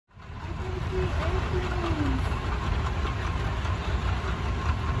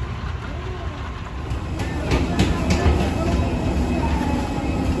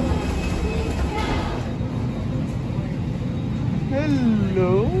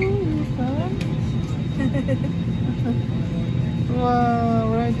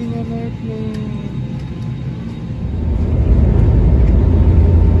Wow, riding an airplane.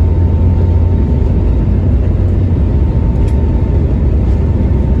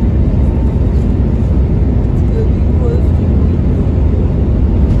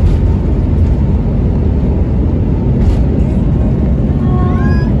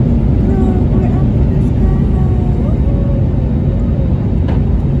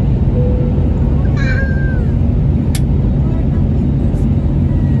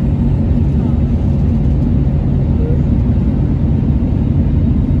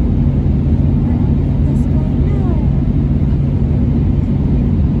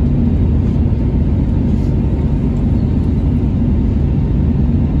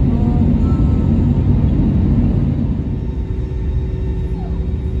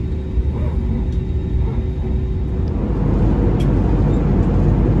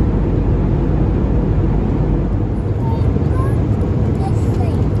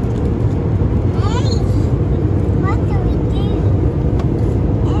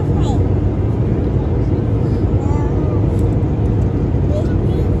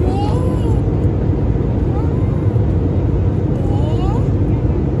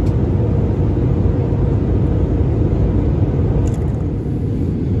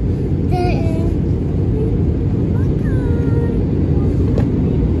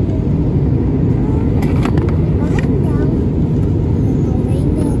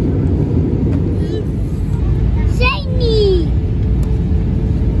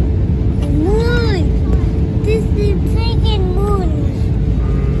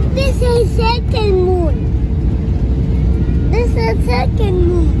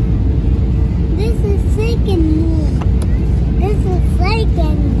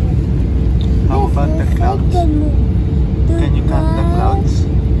 How about the clouds? Can you count the clouds?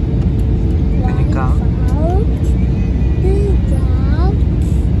 Can you count?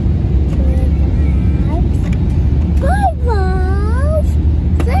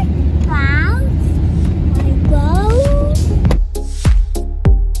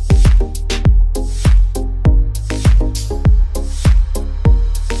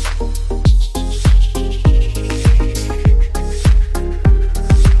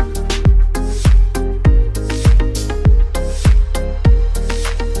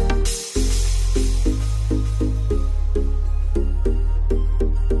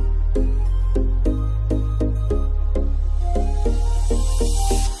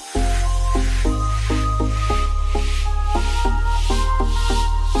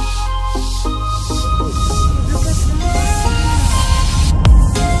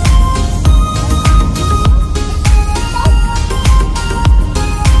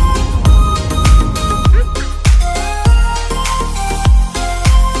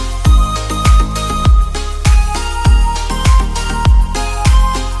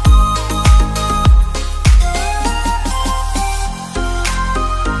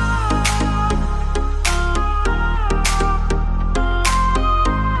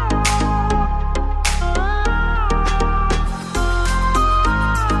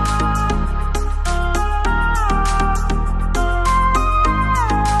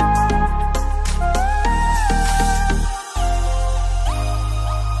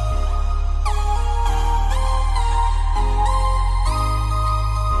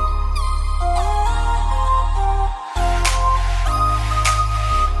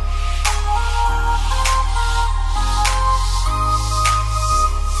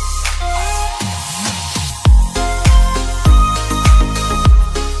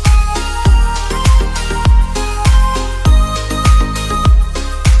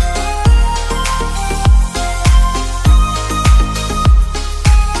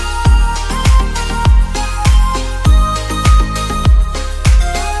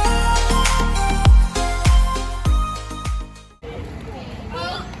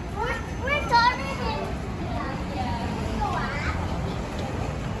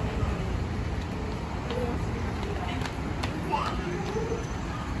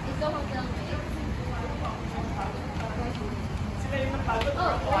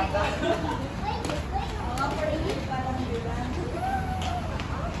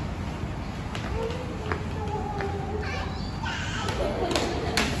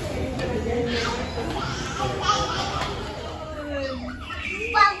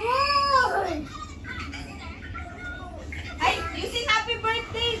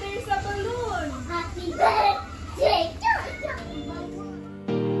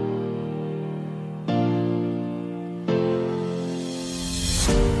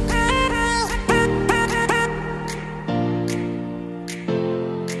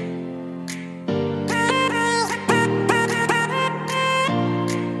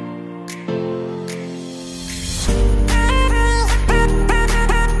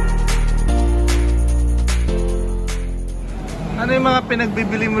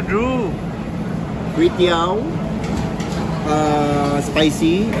 pinagbibili mo, Drew? Kwitiao,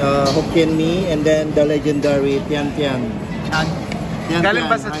 spicy, Hokkien mee, and then the legendary Tian Tian. Chan?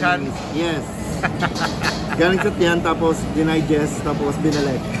 Galing ba sa Chan? Yes. Galing sa Tian, tapos dinigest, tapos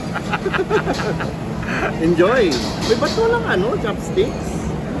binalik. Enjoy! Uy, ba't walang chopsticks?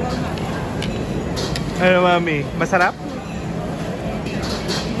 Ano, mami? Masarap?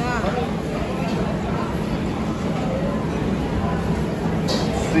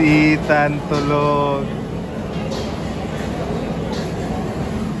 Si Tantulog.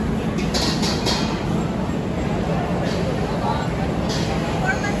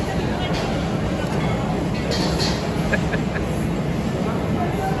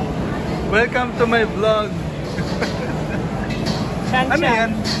 Welcome to my vlog. Ano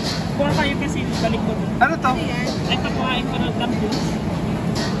yan? Kuha kayo kasi balik ko. Ano to? Ay, pakuhain ko ng tampos.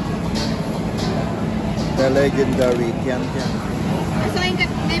 The legendary Tian Tian. So,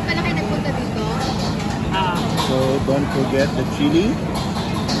 ngayon pala kayo nagpunta dito? So, don't forget the chili.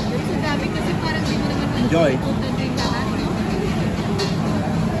 So, dami kasi parang di mo naman Enjoy. punta din lahat, no?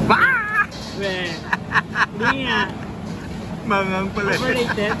 Bah! Weh. Hindi nga. Mangang pala.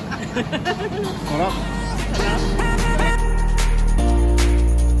 Overrated. Sarap. Sarap.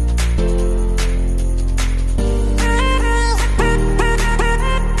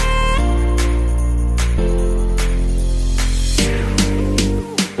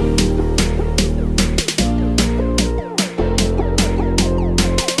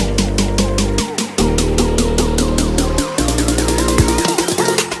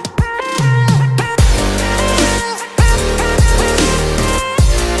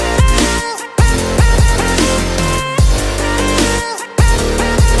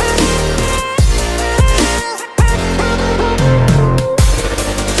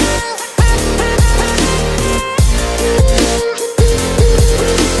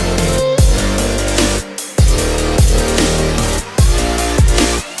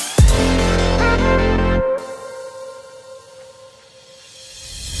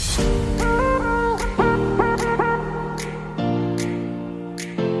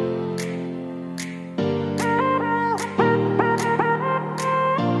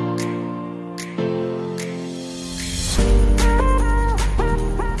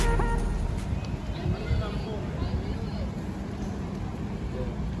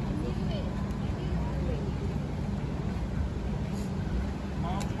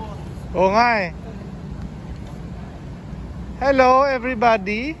 Oo nga eh. Hello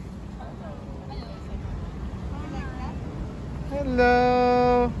everybody. Hello.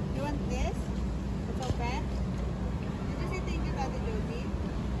 You want this? It's open? Did you say thank you, Tati Jody?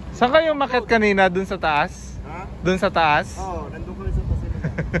 Saan kayo umakyat kanina? Dun sa taas? Ha? Dun sa taas? Oo, nandun ko rin sa pasilida.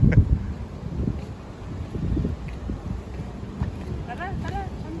 Tara, tara.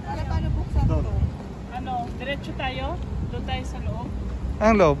 Wala paano buksan Doon. to? Ano, diretso tayo? Doon tayo sa loob.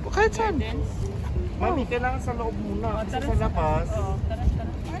 Ang loob? Kahit saan. Gardens. Mami, kailangan sa loob muna. Kasi sa labas. Oo, tara,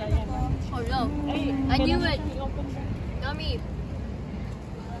 tara. Kaya na. Oh, no. Ay, I knew it. i-open mo. Yummy.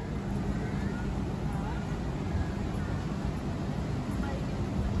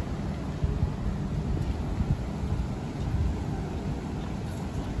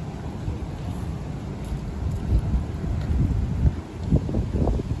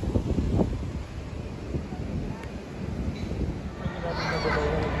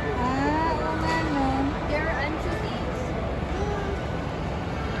 There are anchovies.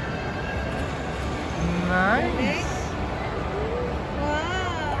 Nice.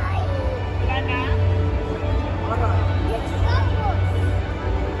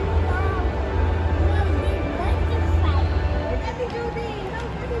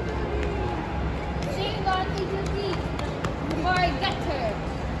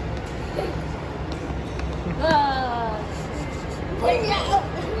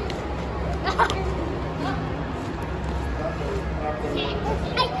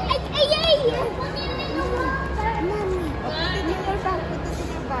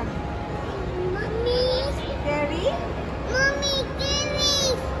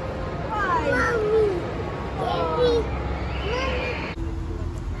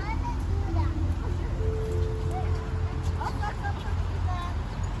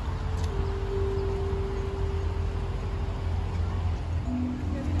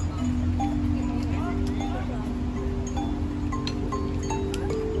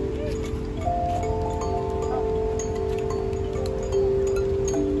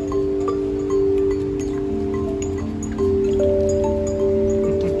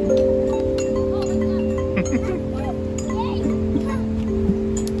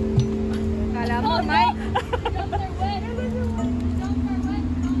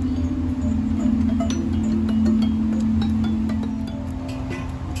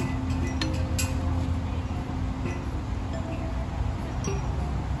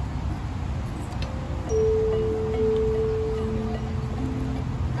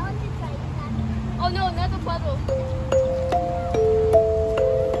 Oh no, not the puddle.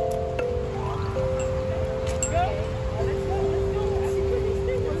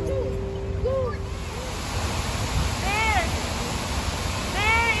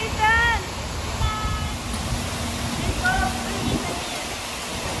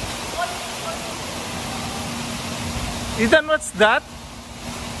 Ethan, what's that?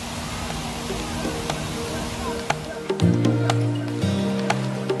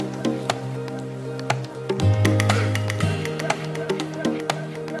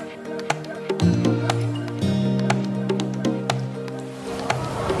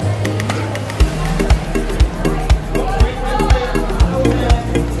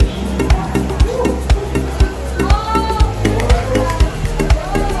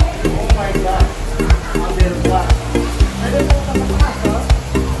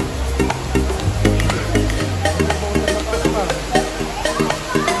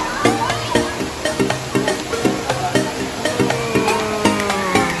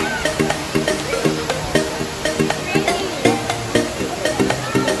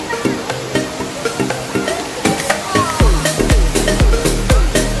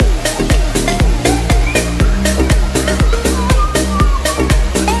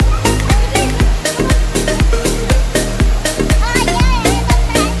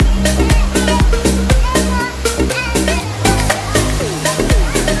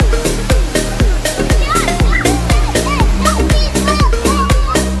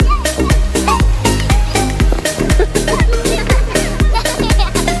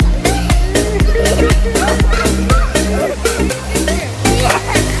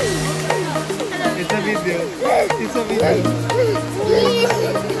 It's a video.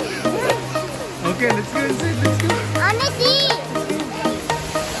 Okay, let's go inside. Let's go. I wanna see.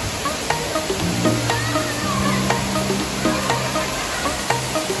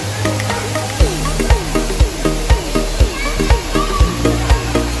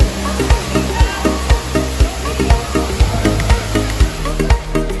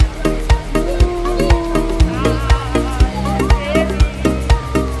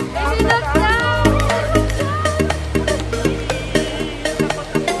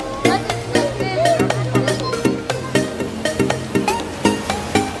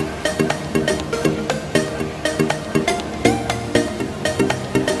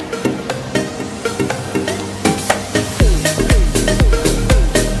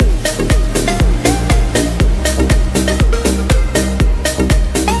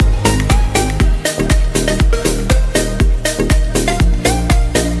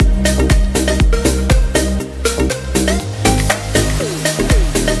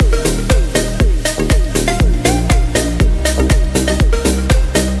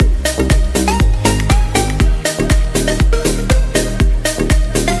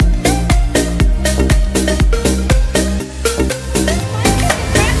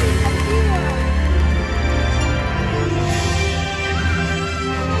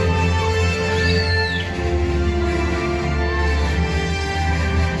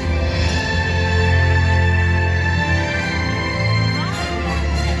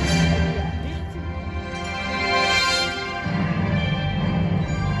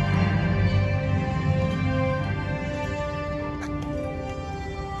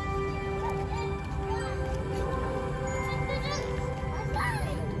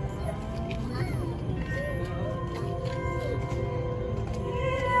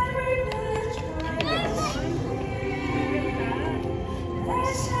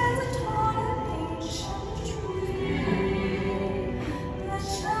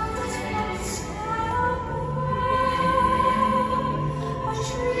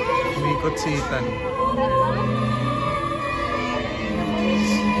 Umikot si Ethan.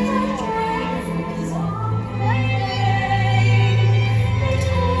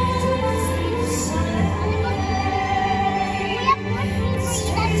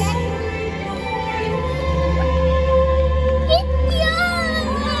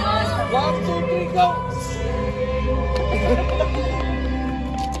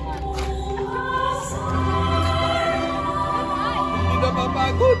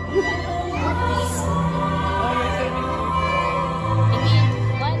 Napapagod.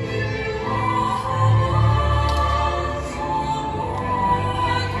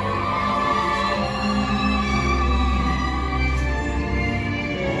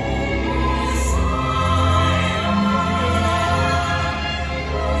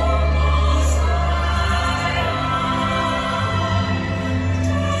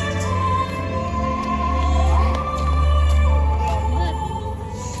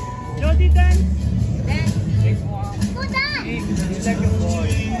 Jody, dance. Who's that? He's like a boy.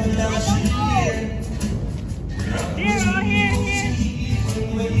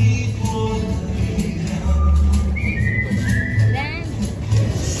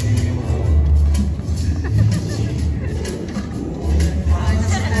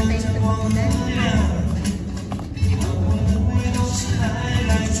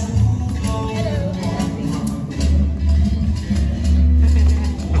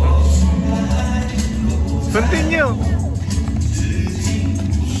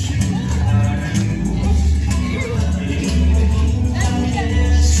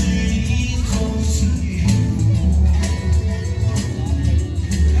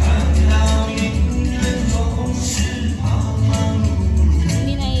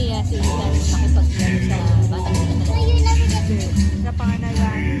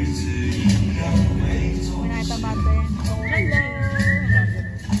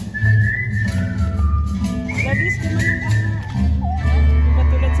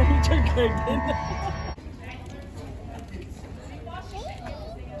 garden.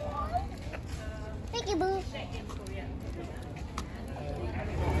 Peekaboo.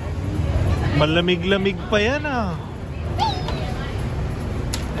 Malamig-lamig pa yan ah.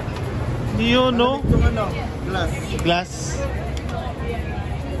 Yun no? Itong ano, glass. Glass.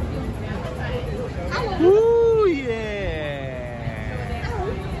 Woo, yeah!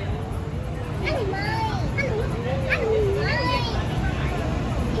 Ano mine? Ano mine?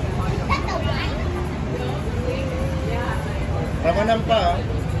 Is that the wine? Ramanan pa ah.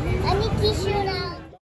 I need tissue now.